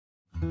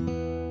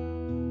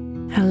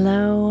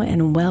Hello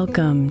and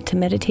welcome to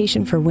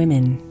Meditation for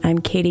Women. I'm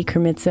Katie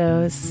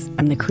Kermitzos.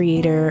 I'm the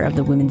creator of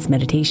the Women's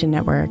Meditation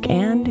Network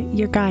and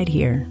your guide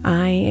here.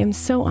 I am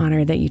so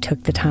honored that you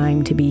took the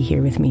time to be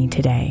here with me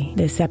today.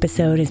 This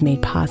episode is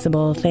made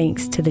possible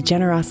thanks to the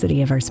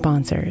generosity of our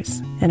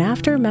sponsors. And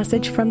after a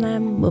message from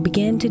them, we'll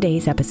begin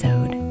today's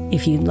episode.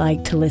 If you'd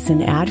like to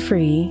listen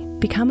ad-free,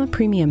 become a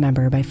premium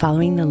member by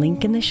following the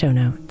link in the show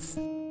notes.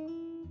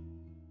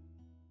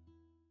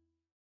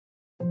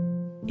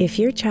 If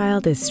your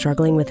child is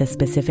struggling with a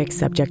specific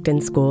subject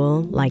in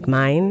school, like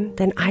mine,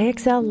 then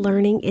IXL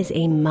Learning is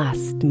a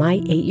must. My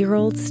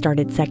 8-year-old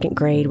started second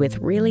grade with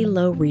really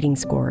low reading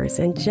scores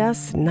and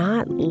just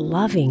not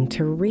loving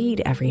to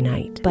read every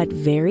night. But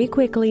very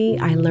quickly,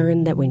 I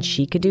learned that when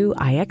she could do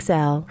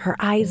IXL, her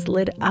eyes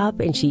lit up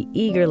and she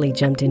eagerly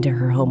jumped into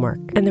her homework.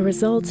 And the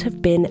results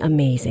have been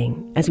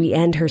amazing. As we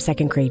end her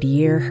second grade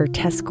year, her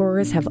test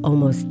scores have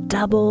almost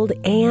doubled,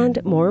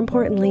 and more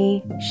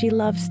importantly, she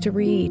loves to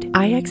read.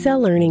 IXL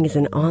Learning is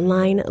an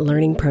online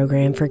learning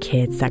program for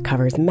kids that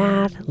covers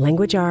math,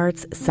 language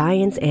arts,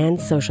 science, and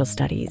social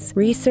studies.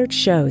 Research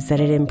shows that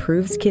it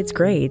improves kids'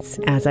 grades,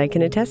 as I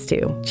can attest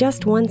to.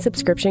 Just one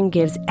subscription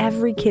gives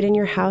every kid in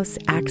your house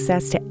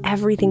access to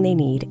everything they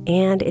need,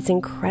 and it's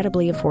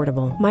incredibly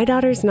affordable. My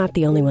daughter's not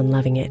the only one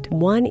loving it.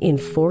 1 in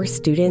 4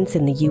 students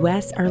in the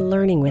U.S. are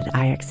learning with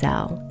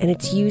IXL, and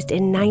it's used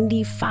in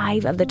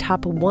 95 of the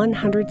top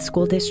 100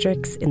 school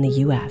districts in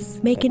the U.S.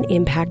 Make an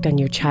impact on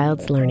your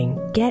child's learning.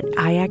 Get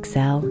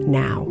IXL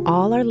now.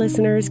 All our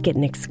listeners get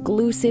an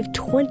exclusive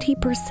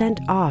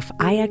 20% off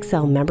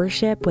IXL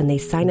membership when they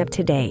sign up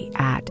today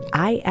at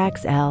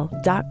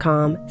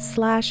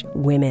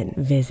IXL.com/women.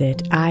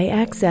 Visit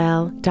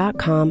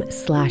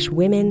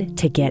IXL.com/women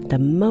to get the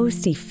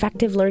most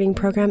effective learning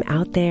program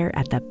out there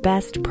at the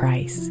best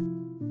price.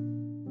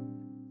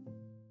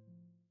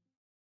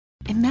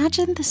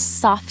 Imagine the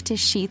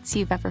softest sheets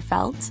you've ever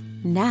felt.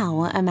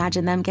 Now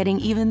imagine them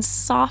getting even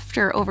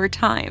softer over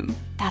time.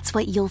 That's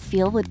what you'll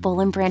feel with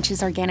Boll &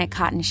 Branch's organic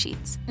cotton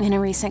sheets. In a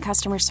recent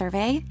customer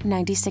survey,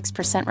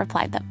 96%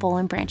 replied that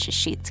Boll & Branch's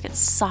sheets get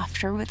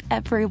softer with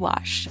every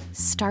wash.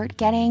 Start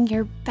getting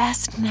your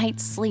best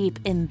night's sleep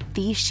in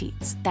these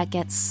sheets that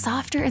get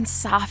softer and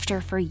softer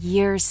for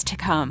years to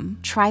come.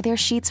 Try their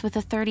sheets with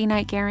a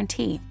 30-night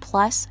guarantee,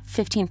 plus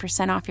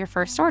 15% off your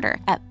first order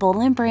at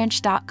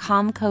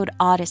bollandbranch.com code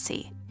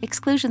Odyssey.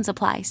 Exclusions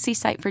apply. See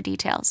site for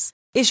details.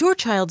 Is your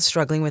child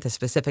struggling with a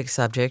specific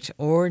subject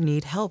or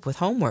need help with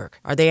homework?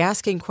 Are they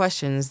asking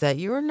questions that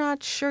you're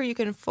not sure you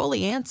can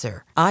fully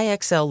answer?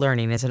 IXL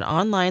Learning is an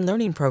online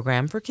learning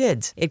program for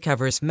kids. It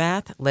covers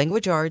math,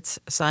 language arts,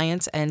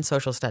 science, and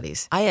social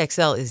studies.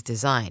 IXL is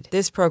designed.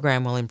 This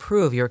program will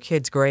improve your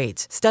kids'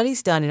 grades.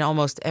 Studies done in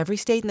almost every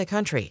state in the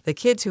country. The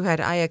kids who had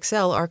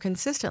IXL are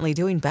consistently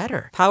doing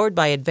better. Powered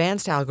by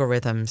advanced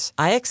algorithms,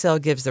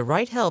 IXL gives the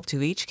right help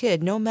to each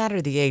kid no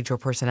matter the age or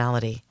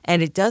personality.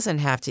 And it doesn't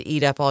have to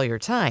eat up all your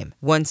time.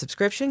 One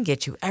subscription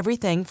gets you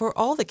everything for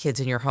all the kids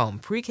in your home,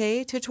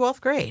 pre-K to 12th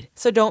grade.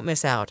 So don't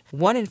miss out.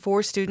 1 in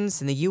 4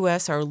 students in the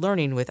U.S. are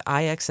learning with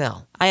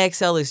IXL.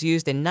 IXL is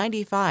used in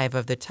 95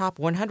 of the top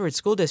 100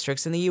 school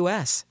districts in the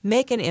U.S.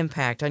 Make an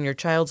impact on your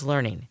child's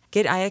learning.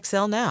 Get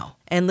IXL now.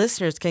 And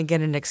listeners can get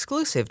an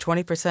exclusive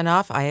 20%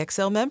 off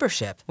IXL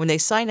membership when they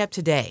sign up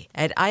today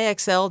at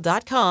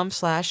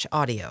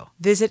IXL.com/audio.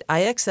 Visit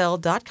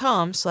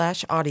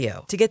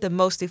IXL.com/audio to get the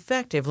most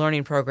effective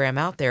learning program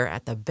out there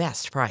at the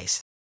best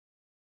price.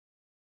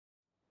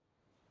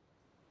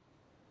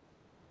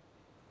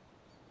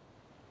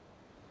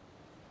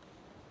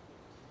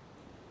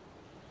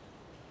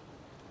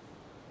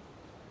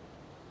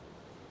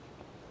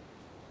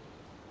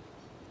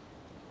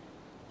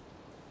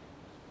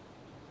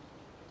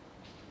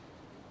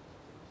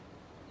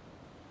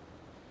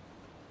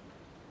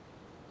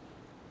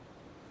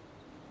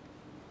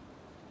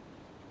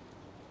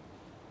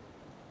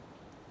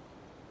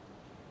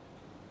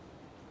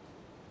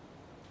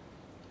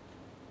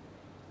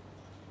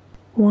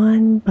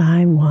 One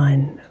by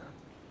one,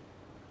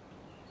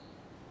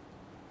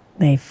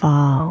 they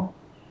fall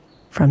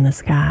from the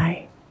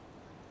sky,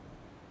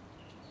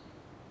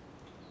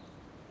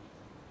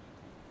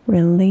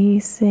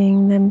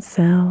 releasing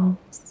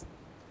themselves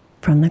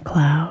from the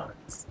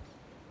clouds.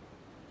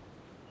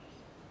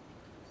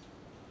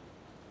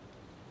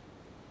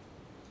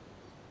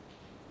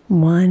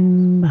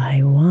 One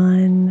by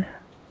one,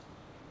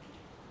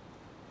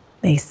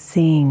 they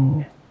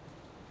sing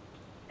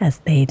as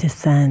they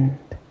descend.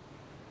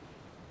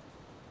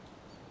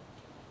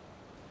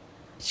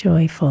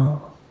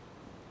 Joyful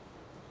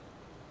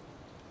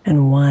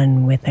and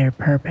one with their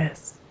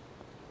purpose.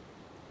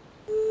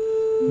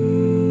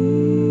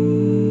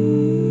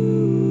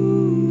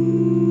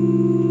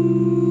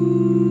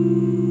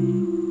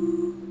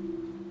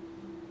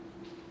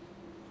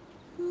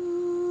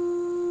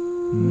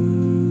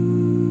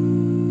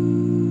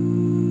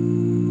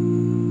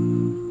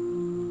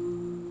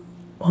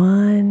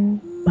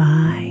 One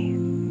by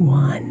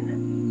one,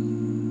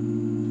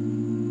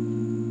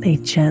 they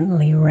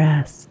gently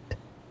rest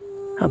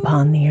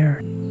upon the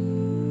earth.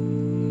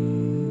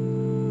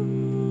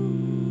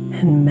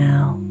 and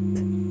melt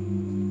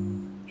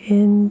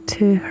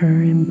into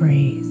her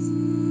embrace.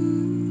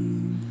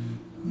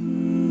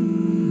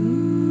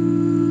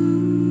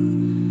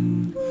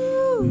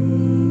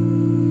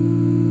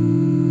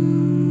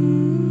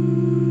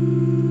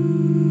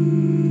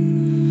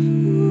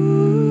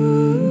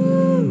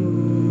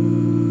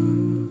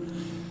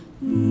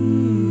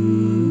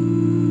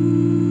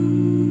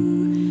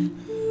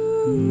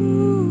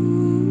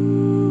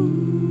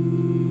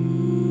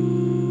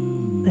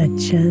 The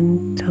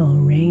gentle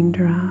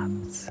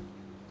raindrops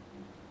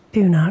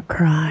do not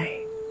cry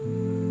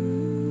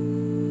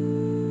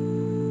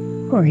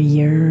or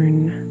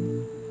yearn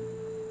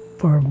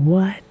for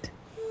what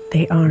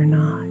they are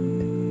not.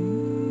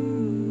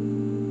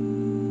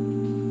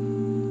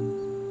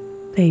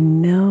 They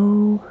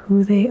know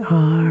who they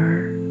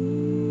are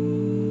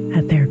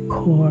at their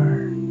core.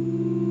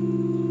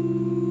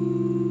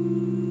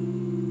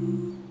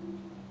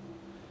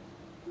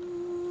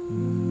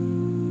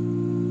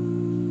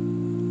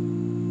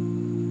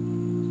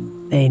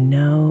 They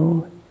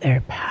know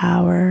their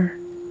power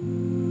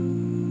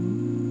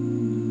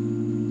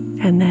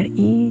and that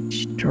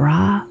each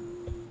drop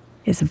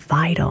is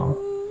vital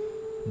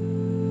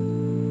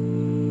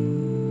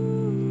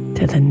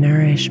to the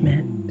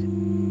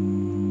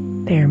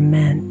nourishment they're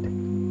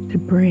meant to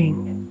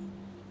bring.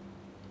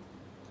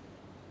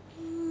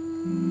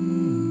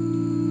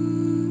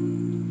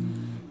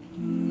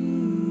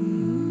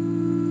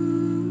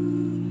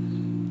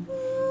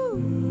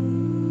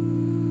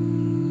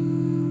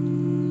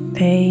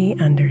 They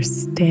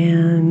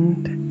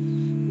understand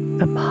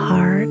the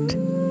part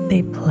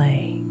they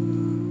play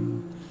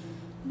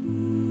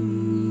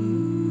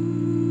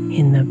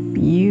in the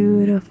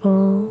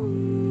beautiful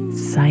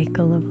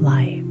cycle of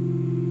life,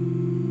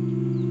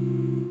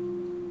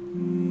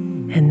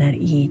 and that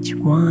each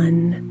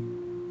one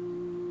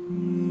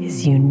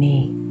is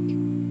unique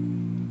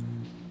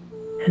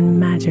and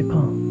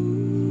magical.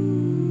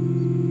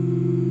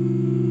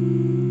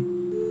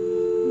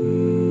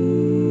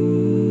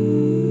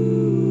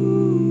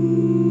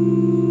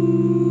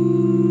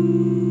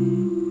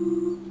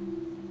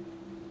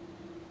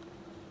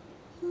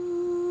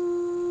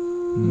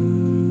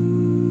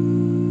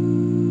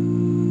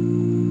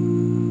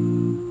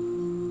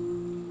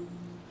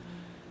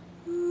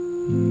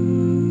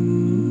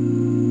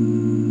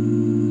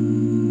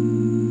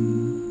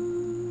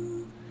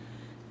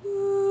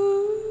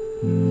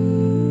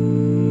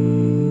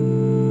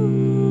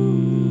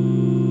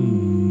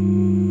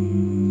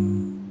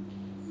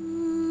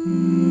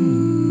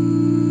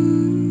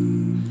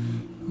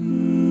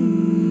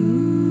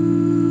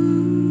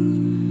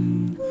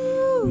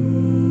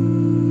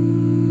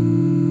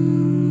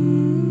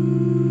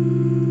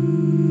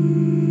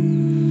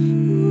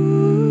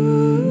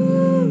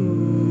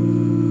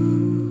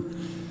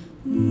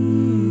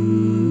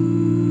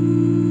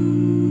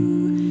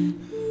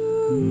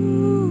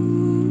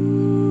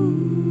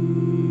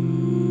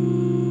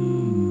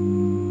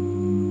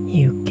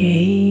 You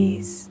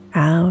gaze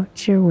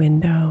out your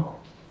window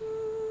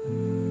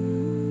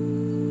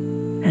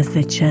as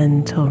the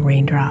gentle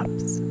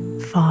raindrops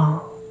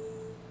fall.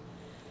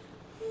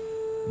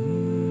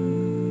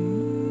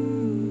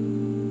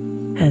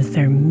 As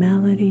their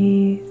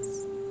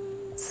melodies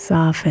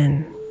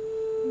soften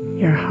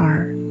your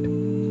heart.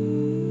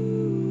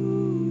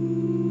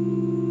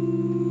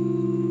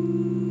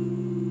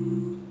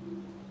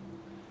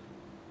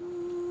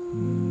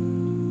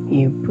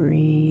 You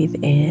breathe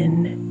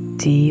in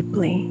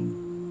deeply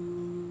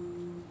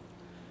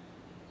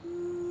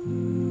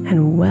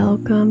and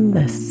welcome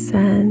the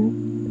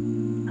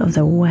scent of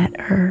the wet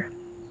earth,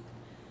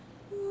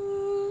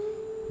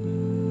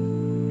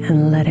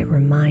 and let it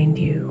remind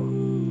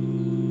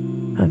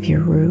you of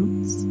your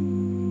roots.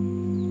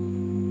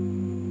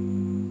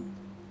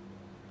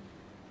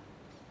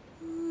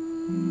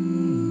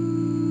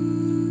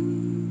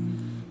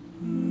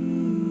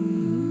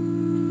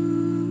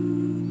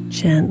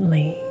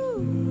 Gently,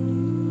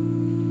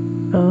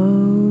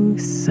 oh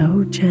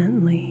so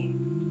gently,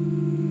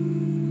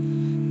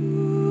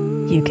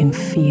 you can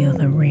feel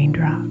the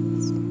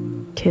raindrops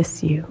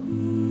kiss you,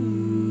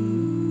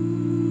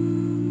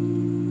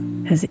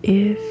 as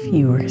if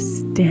you were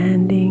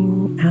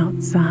standing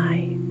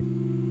outside.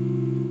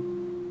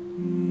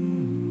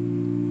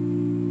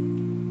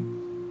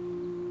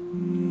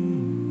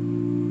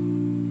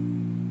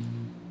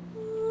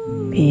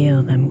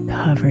 Feel them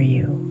cover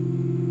you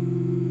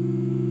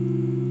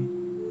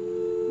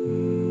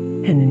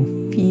and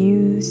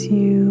infuse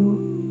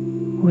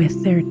you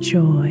with their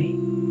joy,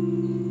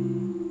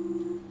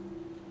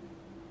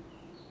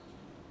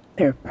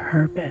 their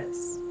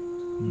purpose,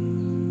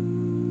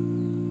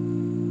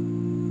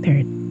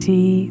 their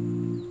deep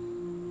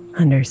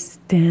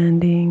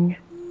understanding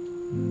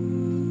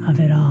of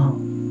it all.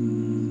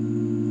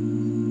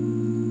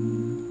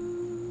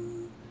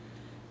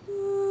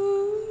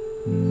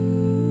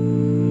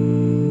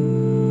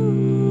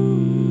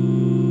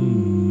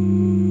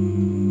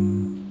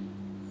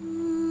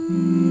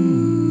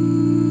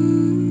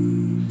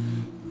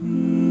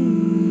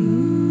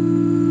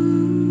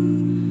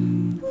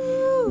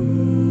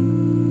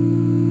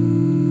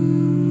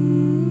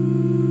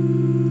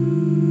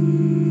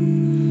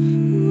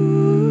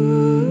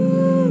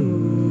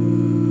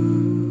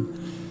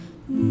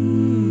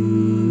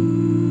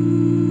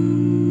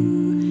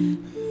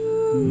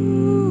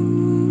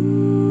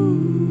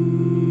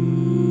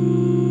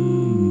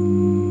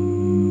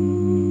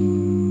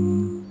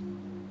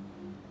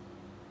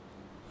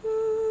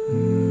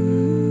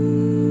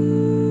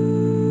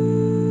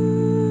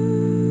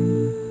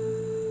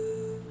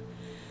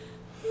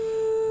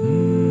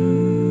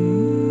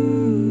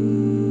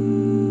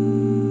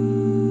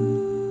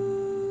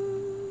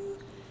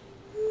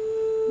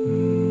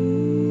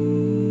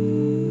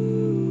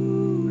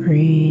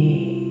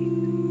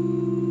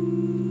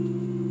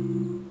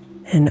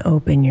 and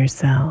open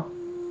yourself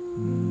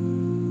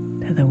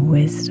to the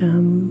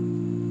wisdom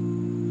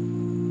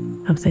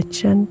of the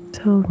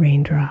gentle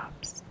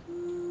raindrops.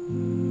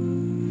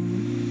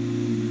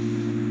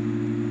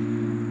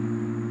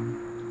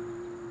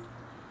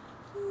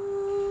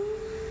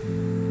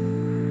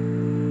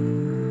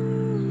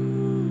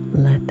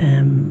 Let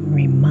them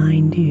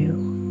remind you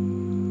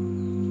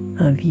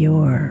of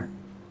your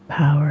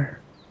power,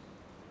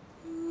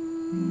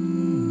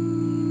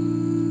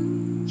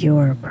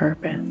 your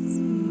purpose,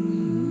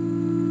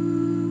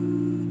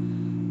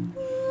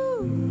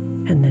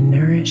 and the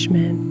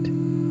nourishment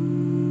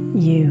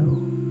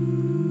you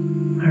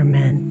are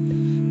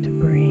meant to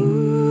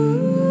bring.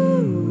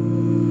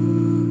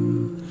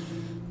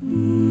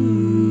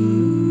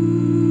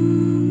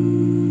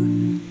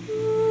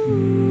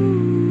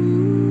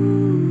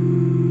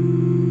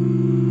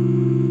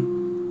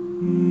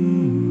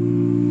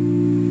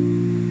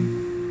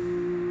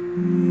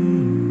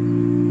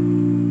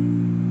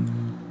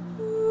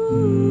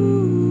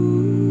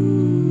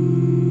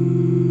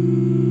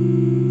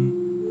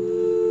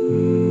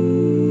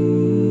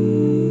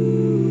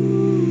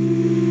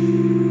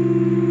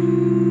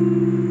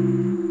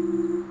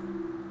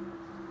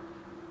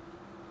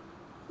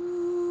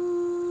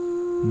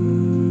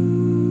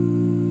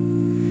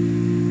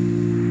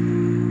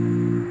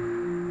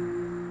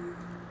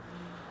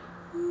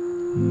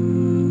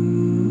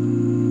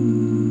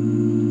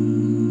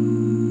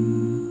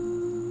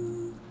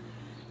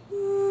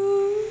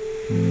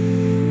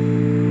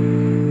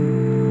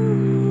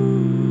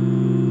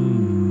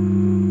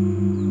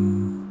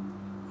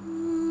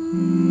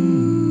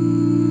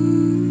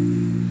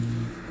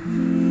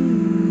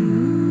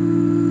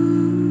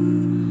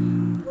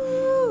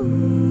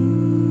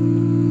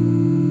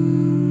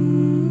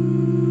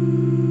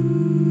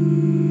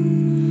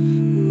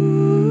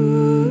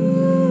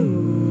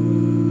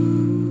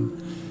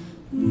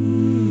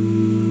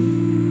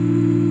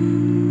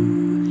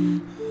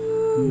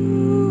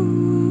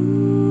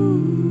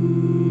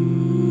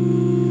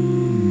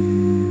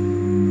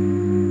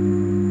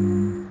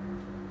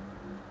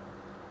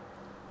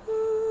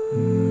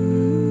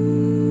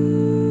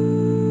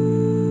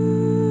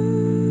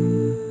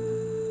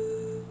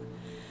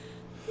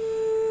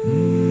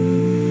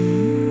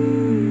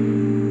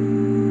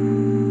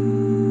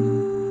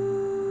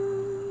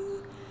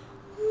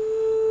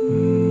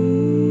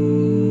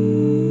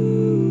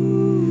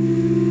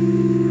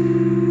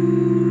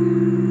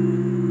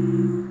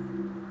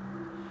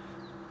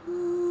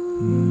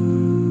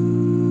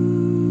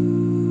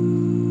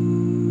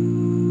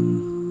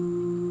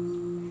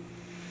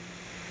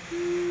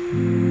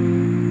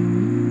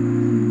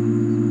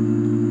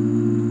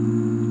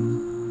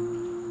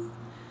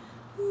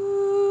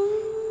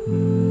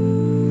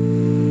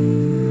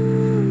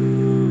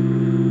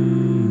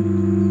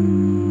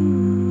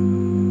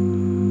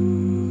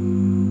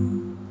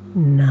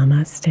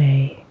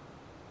 Namaste,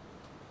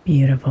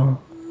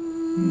 beautiful.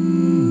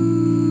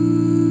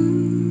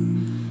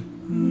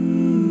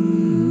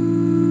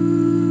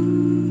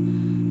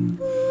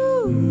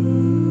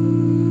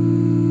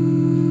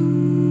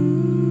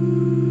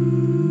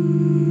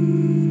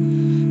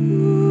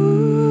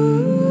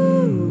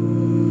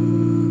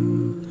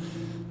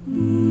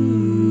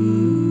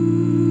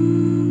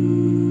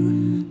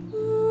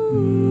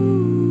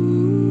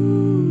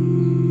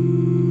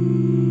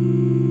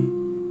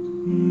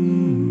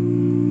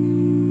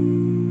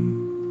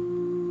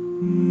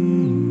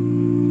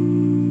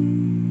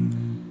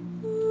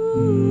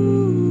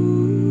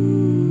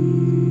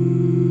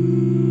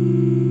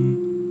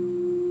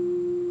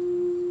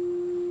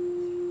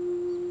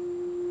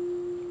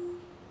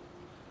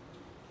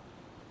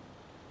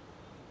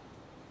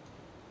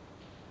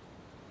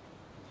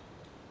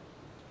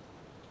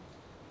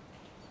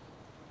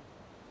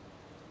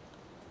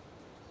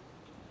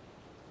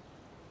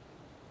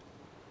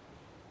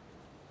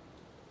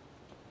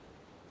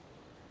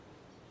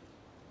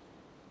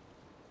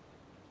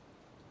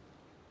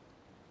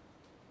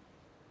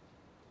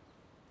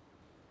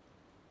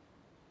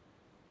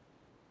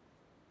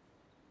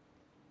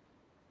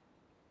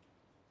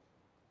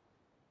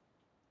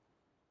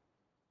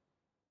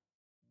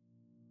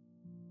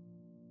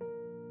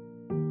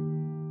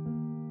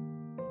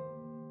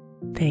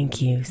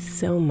 Thank you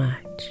so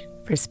much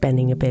for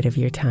spending a bit of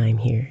your time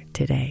here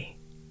today.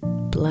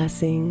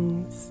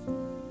 Blessings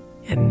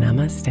and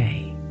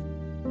namaste.